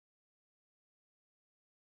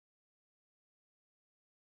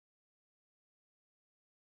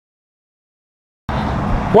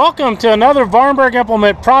Welcome to another Vahrenberg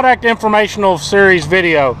Implement product informational series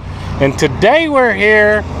video, and today we're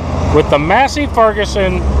here with the Massey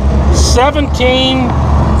Ferguson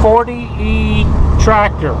 1740E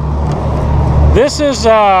tractor. This is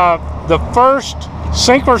the first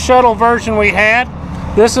Synchro-Shuttle version we had.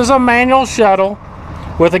 This is a manual shuttle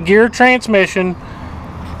with a geared transmission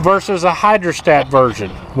versus a hydrostat version.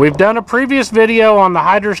 We've done a previous video on the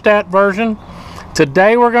hydrostat version.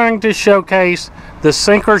 Today we're going to showcase the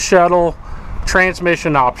Synchro-Shuttle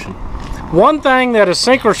transmission option. One thing that a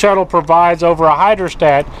Synchro-Shuttle provides over a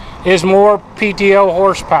hydrostat is more PTO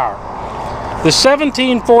horsepower. The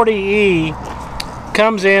 1740E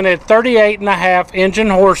comes in at 38.5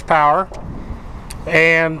 engine horsepower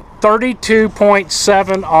and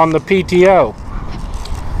 32.7 on the PTO.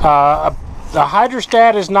 The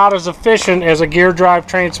hydrostat is not as efficient as a gear drive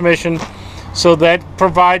transmission, so that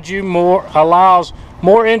provides you allows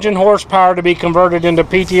more engine horsepower to be converted into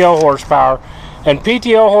PTO horsepower, and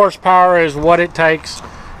PTO horsepower is what it takes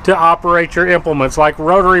to operate your implements like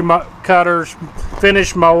rotary cutters,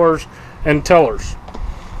 finish mowers, and tillers.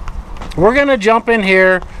 We're going to jump in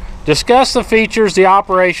here, discuss the features, the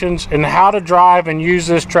operations, and how to drive and use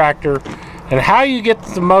this tractor and how you get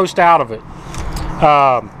the most out of it.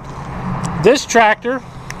 This tractor,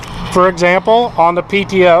 for example, on the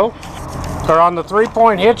PTO or on the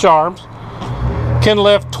 3-point hitch arms, can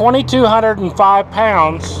lift 2,205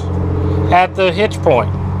 pounds at the hitch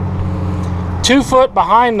point. 2 foot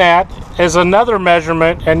behind that is another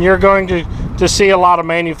measurement, and you're going to see a lot of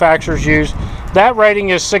manufacturers use. That rating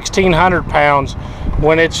is 1,600 pounds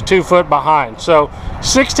when it's 2 foot behind. So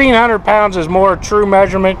 1,600 pounds is more a true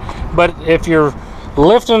measurement, but if you're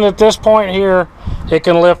lifting at this point here, it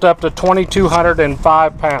can lift up to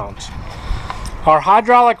 2,205 pounds. Our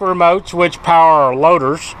hydraulic remotes, which power our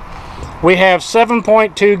loaders, we have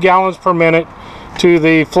 7.2 gallons per minute to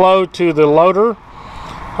the flow to the loader,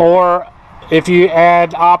 or if you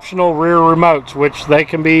add optional rear remotes, which they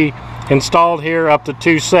can be installed here up to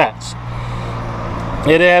 2 sets.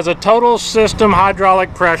 It has a total system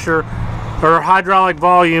hydraulic pressure or hydraulic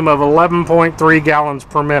volume of 11.3 gallons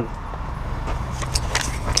per minute.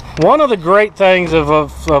 One of the great things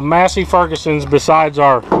of Massey Ferguson's, besides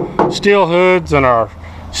our steel hoods and our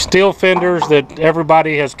steel fenders that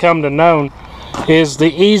everybody has come to know, is the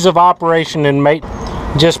ease of operation and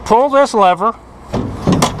maintenance. Just pull this lever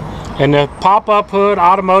and the pop-up hood,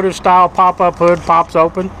 automotive style pop-up hood, pops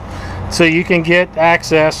open so you can get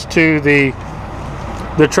access to the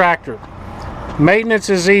tractor. Maintenance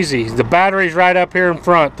is easy. The battery's right up here in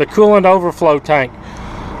front. The coolant overflow tank,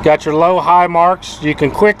 got your low high marks. You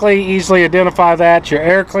can quickly, easily identify that. Your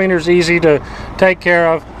air cleaner's easy to take care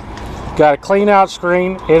of. Got a clean out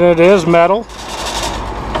screen, and it is metal,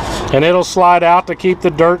 and it'll slide out to keep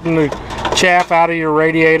the dirt and the chaff out of your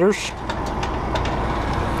radiators.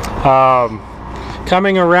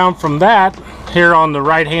 Coming around from that, here on the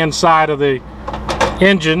right hand side of the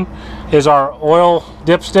engine is our oil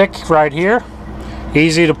dipstick right here.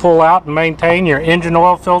 Easy to pull out and maintain. Your engine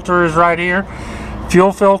oil filter is right here.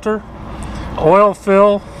 Fuel filter, oil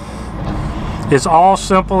fill, is all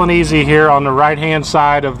simple and easy here on the right hand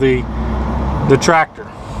side of the tractor.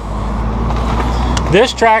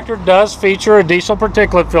 This tractor does feature a diesel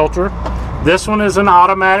particulate filter. This one is an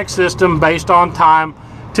automatic system based on time.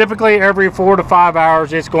 Typically every 4 to 5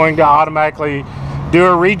 hours it's going to automatically do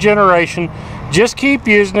a regeneration. Just keep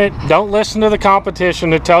using it. Don't listen to the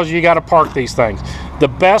competition that tells you got to park these things. The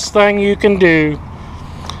best thing you can do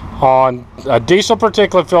on a diesel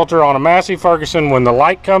particulate filter on a Massey Ferguson, when the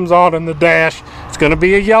light comes on in the dash, it's going to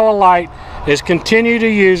be a yellow light, is continue to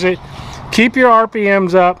use it. Keep your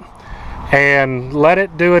RPMs up and let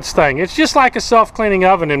it do its thing. It's just like a self-cleaning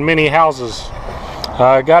oven in many houses.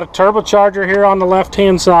 Got a turbocharger here on the left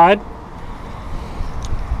hand side.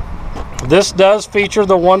 This does feature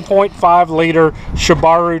the 1.5 liter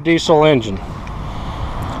Shibaura diesel engine.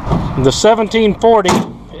 The 1740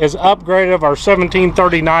 is upgraded of our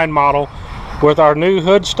 1739 model with our new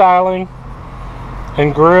hood styling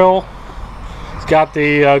and grille. It's got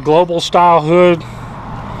the global style hood.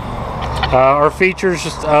 Our features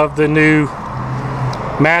of the new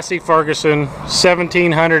Massey Ferguson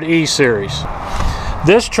 1700E series.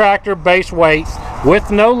 This tractor base weight with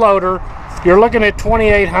no loader, you're looking at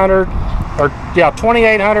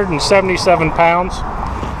 2,877 pounds.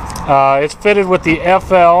 It's fitted with the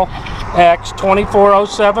FLX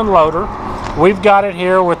 2407 loader. We've got it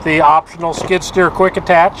here with the optional skid steer quick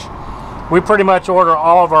attach. We pretty much order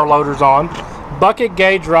all of our loaders on. Bucket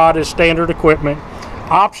gauge rod is standard equipment.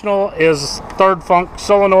 Optional is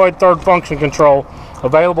solenoid third function control,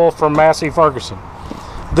 available from Massey Ferguson.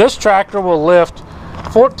 This tractor will lift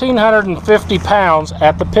 1,450 pounds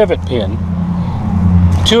at the pivot pin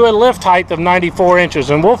to a lift height of 94 inches.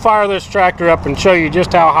 And we'll fire this tractor up and show you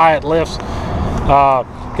just how high it lifts.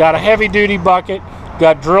 Got a heavy duty bucket,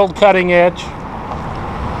 got drilled cutting edge,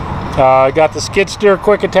 got the skid steer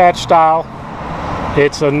quick attach style.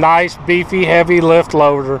 It's a nice beefy heavy lift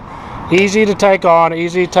loader, easy to take on,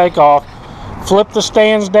 easy to take off. Flip the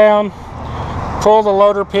stands down, pull the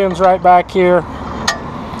loader pins right back here,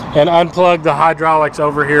 and unplug the hydraulics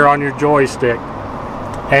over here on your joystick,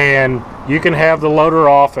 and you can have the loader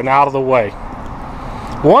off and out of the way.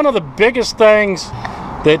 One of the biggest things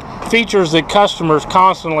features that customers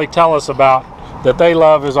constantly tell us about that they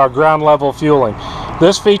love is our ground level fueling.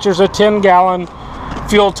 This features a 10-gallon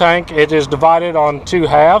fuel tank. It is divided on 2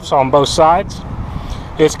 halves on both sides.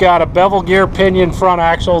 It's got a bevel gear pinion front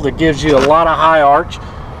axle that gives you a lot of high arch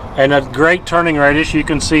and a great turning radius, you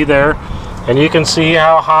can see there, and you can see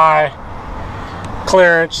how high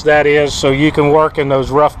clearance that is, so you can work in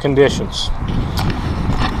those rough conditions.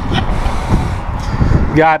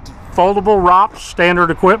 Got foldable ROPS,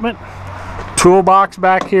 standard equipment, toolbox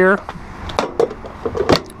back here.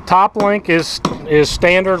 Top link is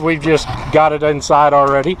standard, we've just got it inside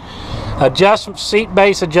already. Seat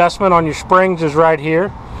base adjustment on your springs is right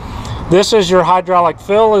here. This is your hydraulic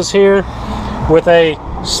fill is here with a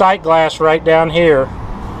sight glass right down here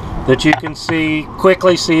that you can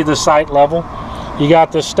quickly see the sight level. You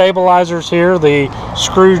got the stabilizers here, the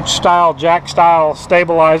Scrooge style, jack style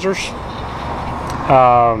stabilizers.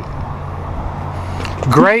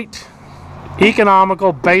 Great,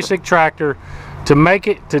 economical, basic tractor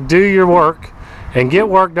to do your work and get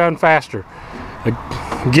work done faster.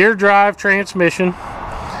 A gear drive transmission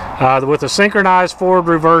with a synchronized forward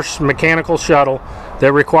reverse mechanical shuttle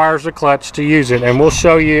that requires a clutch to use it, and we'll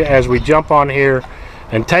show you as we jump on here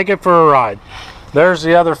and take it for a ride. There's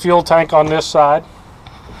the other fuel tank on this side,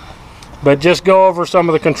 but just go over some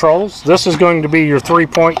of the controls. This is going to be your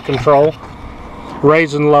 3-point control,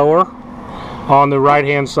 raise and lower on the right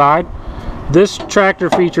hand side. This tractor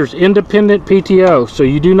features independent PTO, so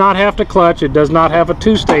you do not have to clutch. It does not have a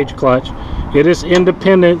 2-stage clutch. It is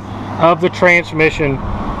independent of the transmission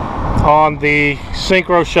on the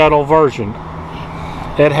Synchro-Shuttle version.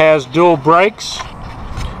 It has dual brakes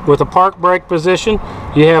with a park brake position.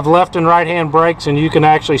 You have left and right hand brakes, and you can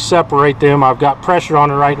actually separate them. I've got pressure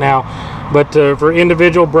on it right now, but for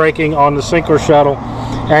individual braking on the Synchro-Shuttle.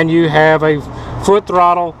 And you have a foot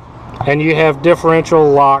throttle, and you have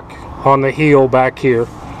differential lock on the heel back here.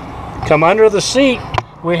 Come under the seat,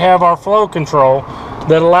 we have our flow control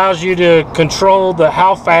that allows you to control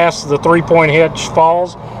how fast the 3-point hitch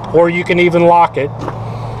falls, or you can even lock it.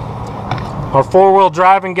 Our 4-wheel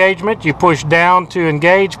drive engagement, you push down to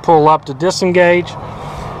engage, pull up to disengage.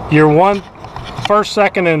 Your first,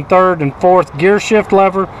 second, and third and fourth gear shift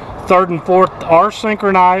lever, third and fourth are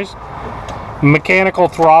synchronized. Mechanical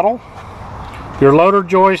throttle, your loader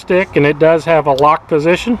joystick, and it does have a lock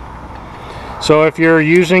position. So if you're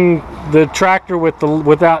using the tractor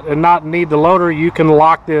without and not need the loader, you can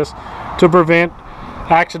lock this to prevent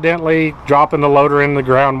accidentally dropping the loader in the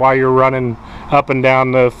ground while you're running up and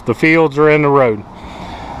down the fields or in the road.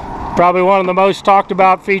 Probably one of the most talked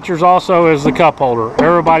about features also is the cup holder.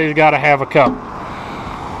 Everybody's got to have a cup.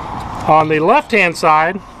 On the left hand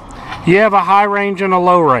side, you have a high range and a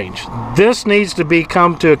low range. This needs to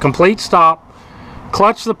come to a complete stop.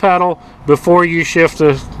 Clutch the pedal before you shift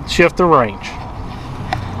the range.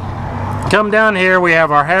 Come down here, we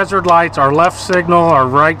have our hazard lights, our left signal, our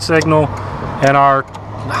right signal, and our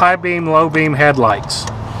high beam, low beam headlights.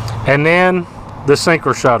 And then the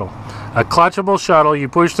Synchro-Shuttle. A clutchable shuttle, you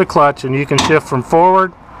push the clutch and you can shift from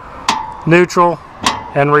forward, neutral,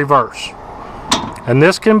 and reverse. And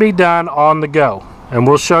this can be done on the go. And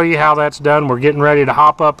we'll show you how that's done. We're getting ready to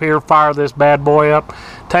hop up here, fire this bad boy up,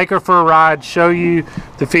 take her for a ride, show you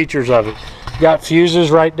the features of it. Got fuses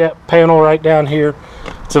panel right down here.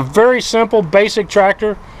 It's a very simple, basic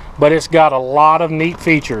tractor, but it's got a lot of neat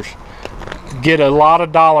features. Got a lot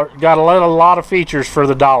of features for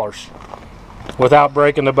the dollars without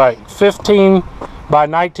breaking the bank. 15 by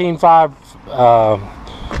 19.5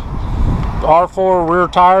 R4 rear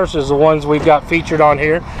tires is the ones we've got featured on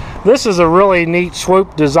here. This is a really neat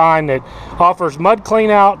swoop design that offers mud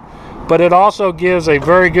clean out, but it also gives a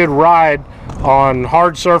very good ride on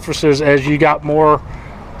hard surfaces as you got more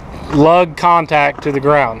lug contact to the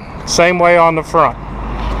ground. Same way on the front.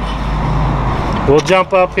 We'll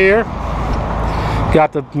jump up here.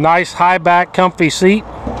 Got the nice high back comfy seat.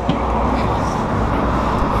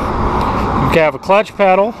 You have a clutch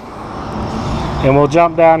pedal, and we'll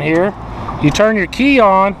jump down here. You turn your key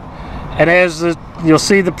on, and you'll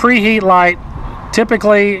see the preheat light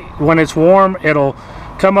typically when it's warm, it'll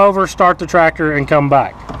come over, start the tractor, and come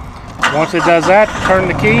back. Once it does that, turn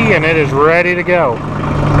the key and it is ready to go.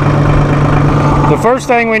 The first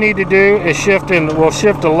thing we need to do is we'll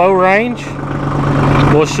shift to low range.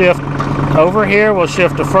 We'll shift over here, we'll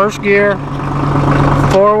shift to first gear,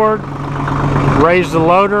 forward, raise the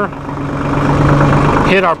loader,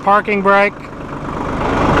 hit our parking brake,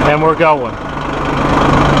 and we're going.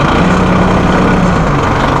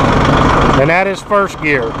 And that is first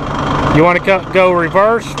gear. You want to go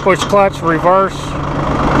reverse, push clutch, reverse,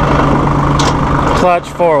 clutch,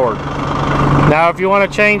 forward. Now if you want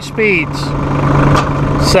to change speeds,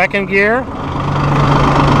 second gear,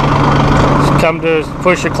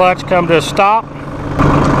 push the clutch, come to a stop,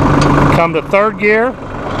 come to third gear,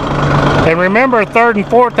 and remember third and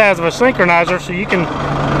fourth has a synchronizer, so you can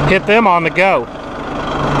hit them on the go.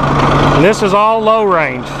 And this is all low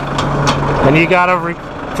range, and you got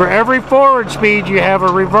for every forward speed you have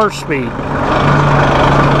a reverse speed.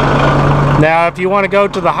 Now if you want to go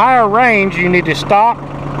to the higher range, you need to stop,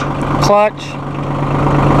 clutch,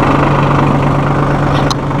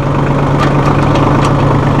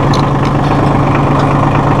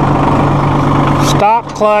 stop,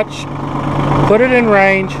 clutch, put it in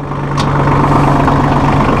range,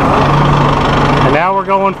 and now we're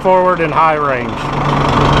going forward in high range.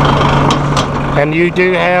 And you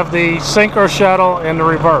do have the Synchro-Shuttle in the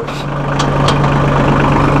reverse.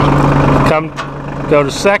 Go to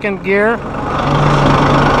second gear,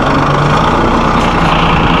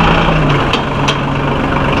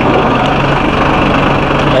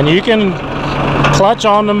 and you can clutch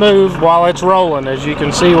on the move while it's rolling, as you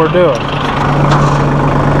can see we're doing.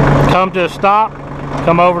 Come to a stop,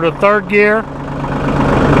 come over to third gear,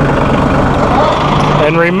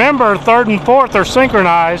 and remember third and fourth are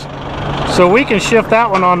synchronized, so we can shift that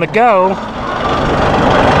one on the go.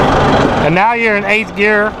 And now you're in 8th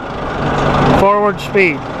gear, forward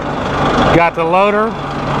speed. Got the loader,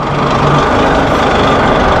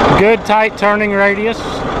 good tight turning radius.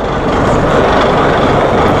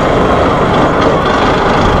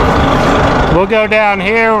 We'll go down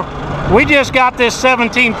here. We just got this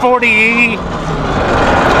 1740E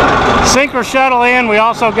Synchro-Shuttle in. We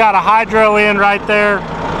also got a hydro in right there.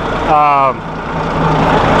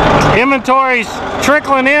 Inventory's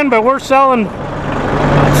trickling in, but we're selling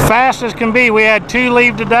fast as can be. We had 2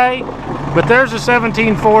 leave today, but there's a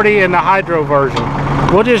 1740 and the hydro version.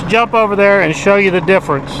 We'll just jump over there and show you the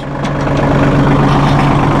difference.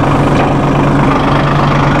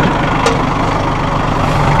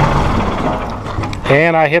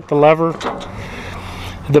 And I hit the lever.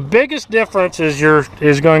 The biggest difference is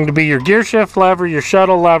going to be your gear shift lever, your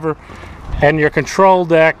shuttle lever, and your control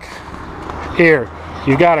deck here.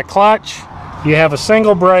 You got a clutch, you have a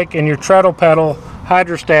single brake, and your treadle pedal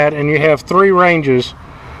hydrostat, and you have 3 ranges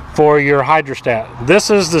for your hydrostat. This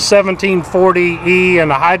is the 1740E and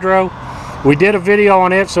the hydro. We did a video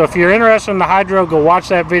on it, so if you're interested in the hydro, go watch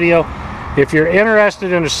that video. If you're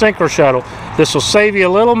interested in a Synchro-Shuttle, this will save you a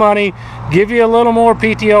little money, give you a little more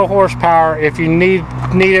PTO horsepower if you need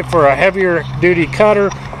it for a heavier duty cutter,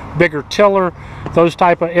 bigger tiller, those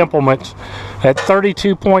type of implements. At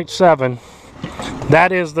 32.7,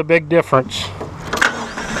 that is the big difference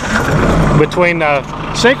between the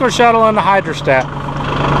Synchro-Shuttle and the hydrostat.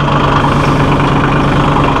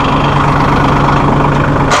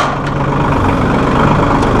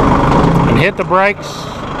 And hit the brakes,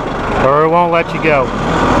 or it won't let you go.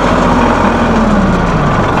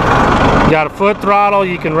 You got a foot throttle,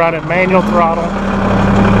 you can run it manual throttle.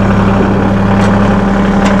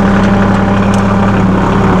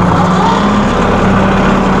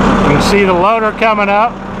 You can see the loader coming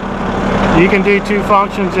up. You can do 2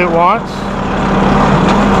 functions at once.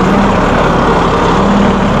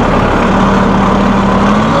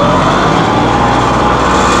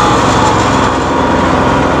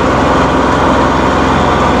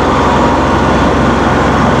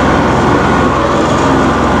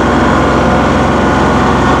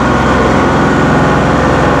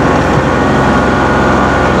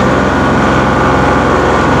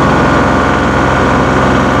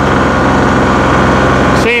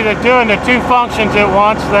 Doing the 2 functions at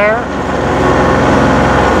once there.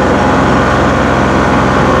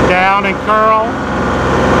 Down and curl.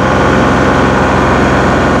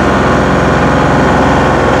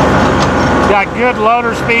 Got good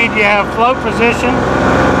loader speed. You have float position.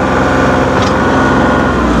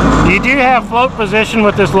 You do have float position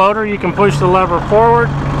with this loader. You can push the lever forward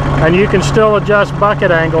and you can still adjust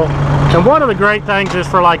bucket angle. And one of the great things is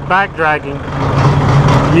for like back dragging.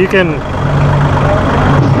 You can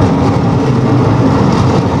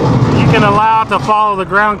allow to follow the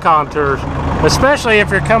ground contours, especially if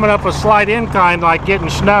you're coming up a slight incline like getting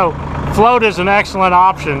snow. Float is an excellent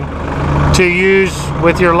option to use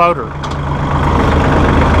with your loader.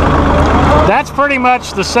 That's pretty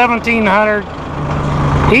much the 1700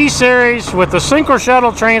 E series with the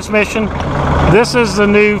Synchro-Shuttle transmission. This is the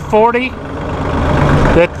new 40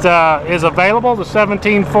 that is available, the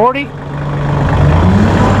 1740.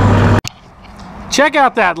 Check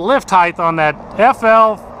out that lift height on that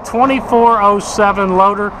FL 2407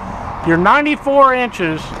 loader. You're 94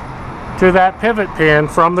 inches to that pivot pin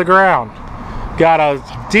from the ground. Got a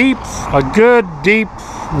good deep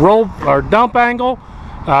roll or dump angle.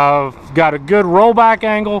 Got a good rollback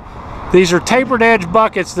angle. These are tapered edge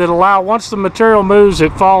buckets that allow, once the material moves,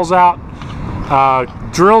 it falls out.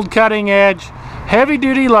 Drilled cutting edge, heavy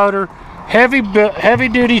duty loader, heavy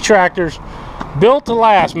duty tractors, built to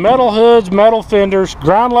last. Metal hoods, metal fenders,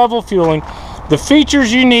 ground level fueling. The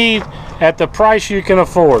features you need at the price you can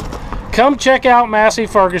afford. Come check out Massey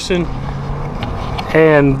Ferguson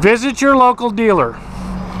and visit your local dealer.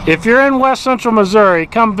 If you're in West Central Missouri,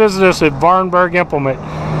 come visit us at Vahrenberg Implement.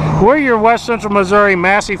 We're your West Central Missouri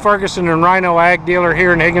Massey Ferguson and Rhino Ag dealer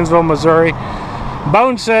here in Higginsville, Missouri.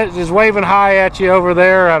 Boneset is waving hi at you over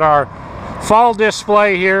there at our fall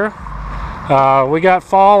display here. We got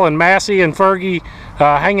Fall and Massey and Fergie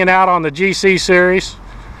hanging out on the GC series.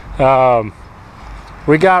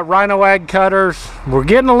 We got Rhino Ag cutters. We're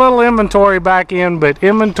getting a little inventory back in, but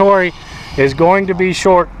inventory is going to be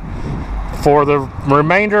short for the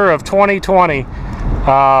remainder of 2020.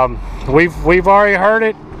 We've already heard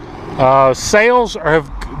it. Sales have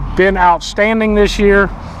been outstanding this year,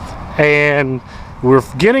 and we're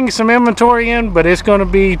getting some inventory in, but it's going to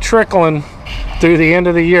be trickling through the end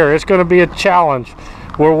of the year. It's going to be a challenge.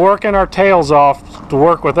 We're working our tails off to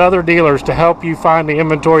work with other dealers to help you find the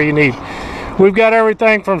inventory you need. We've got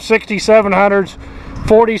everything from 6700s,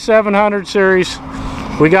 4700 series.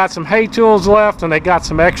 We got some hay tools left, and they got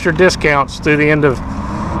some extra discounts through the end of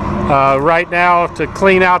right now to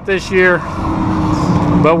clean out this year.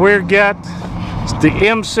 But we've got the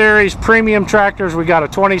M series premium tractors. We got a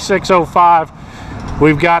 2605.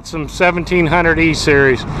 We've got some 1700 E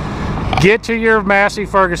series. Get to your Massey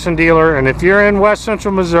Ferguson dealer, and if you're in West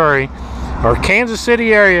Central Missouri or Kansas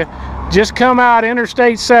City area, just come out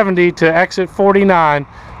Interstate 70 to exit 49,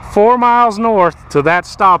 4 miles north to that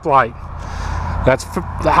stoplight. That's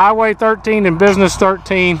the Highway 13 and Business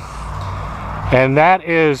 13, and that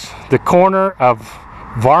is the corner of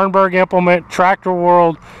Vahrenberg Implement, Tractor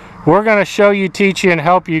World. We're going to show you, teach you, and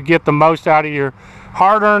help you get the most out of your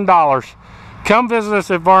hard-earned dollars. Come visit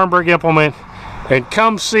us at Vahrenberg Implement and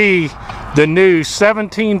come see the new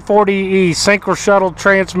 1740E Synchro-Shuttle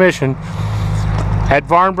transmission at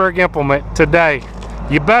Vahrenberg Implement today.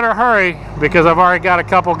 You better hurry, because I've already got a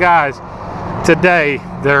couple guys today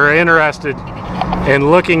that are interested in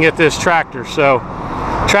looking at this tractor. So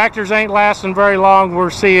tractors ain't lasting very long. We're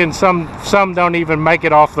seeing some don't even make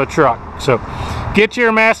it off the truck. So get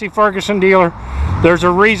your Massey Ferguson dealer. There's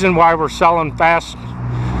a reason why we're selling fast,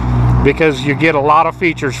 because you get a lot of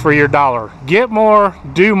features for your dollar. Get more,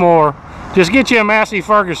 do more. Just get you a Massey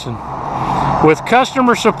Ferguson. With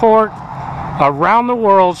customer support around the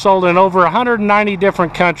world, sold in over 190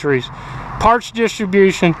 different countries, parts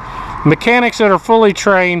distribution, mechanics that are fully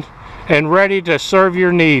trained and ready to serve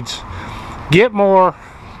your needs. Get more,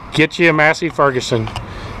 get you a Massey Ferguson,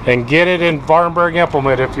 and get it in Vahrenberg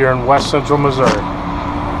Implement if you're in West Central Missouri.